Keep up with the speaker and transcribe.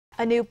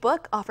A new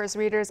book offers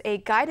readers a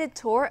guided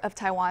tour of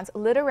Taiwan's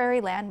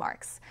literary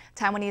landmarks.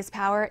 Taiwanese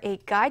Power, A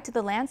Guide to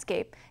the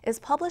Landscape, is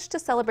published to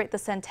celebrate the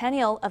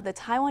centennial of the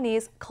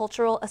Taiwanese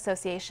Cultural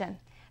Association.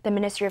 The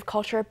Ministry of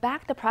Culture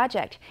backed the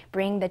project,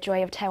 bringing the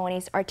joy of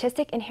Taiwanese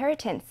artistic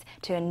inheritance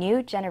to a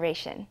new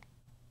generation.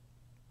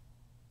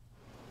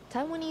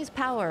 Taiwanese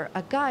Power,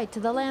 A Guide to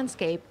the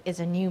Landscape, is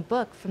a new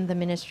book from the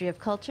Ministry of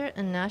Culture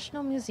and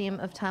National Museum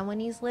of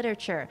Taiwanese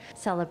Literature,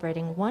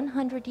 celebrating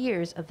 100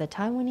 years of the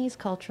Taiwanese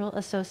Cultural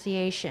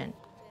Association.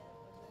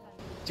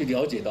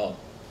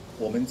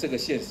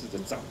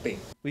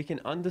 We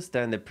can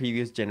understand the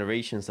previous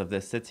generations of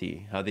this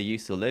city, how they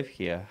used to live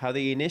here, how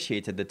they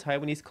initiated the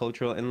Taiwanese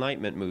Cultural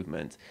Enlightenment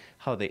movement,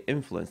 how they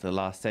influenced the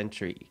last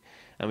century.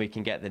 And we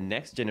can get the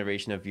next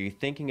generation of youth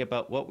thinking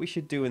about what we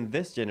should do in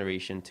this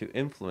generation to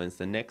influence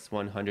the next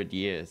 100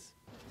 years.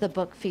 The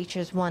book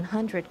features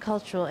 100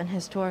 cultural and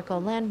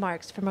historical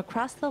landmarks from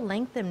across the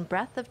length and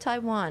breadth of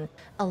Taiwan,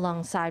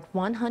 alongside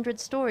 100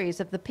 stories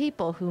of the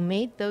people who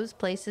made those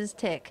places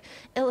tick,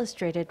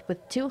 illustrated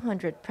with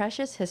 200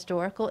 precious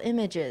historical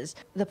images.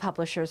 The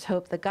publishers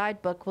hope the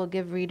guidebook will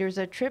give readers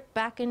a trip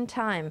back in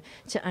time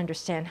to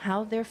understand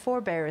how their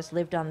forebears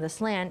lived on this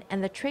land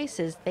and the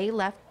traces they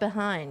left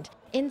behind.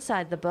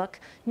 Inside the book,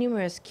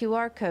 numerous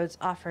QR codes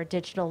offer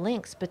digital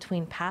links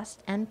between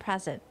past and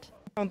present.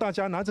 Everyone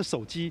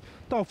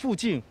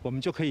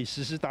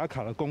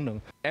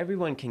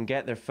can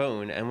get their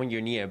phone, and when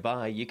you're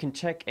nearby, you can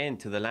check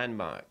into the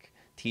landmark.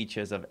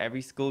 Teachers of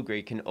every school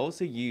grade can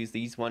also use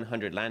these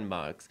 100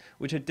 landmarks,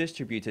 which are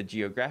distributed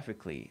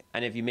geographically,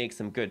 and if you make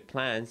some good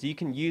plans, you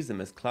can use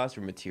them as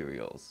classroom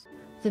materials.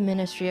 The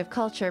Ministry of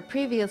Culture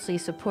previously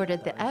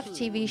supported the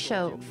FTV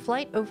show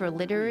Flight Over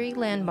Literary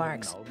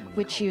Landmarks,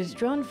 which used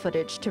drone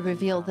footage to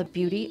reveal the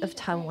beauty of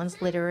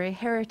Taiwan's literary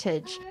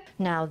heritage.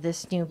 Now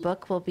this new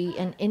book will be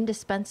an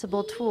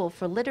indispensable tool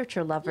for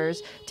literature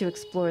lovers to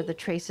explore the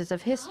traces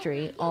of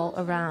history all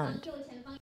around.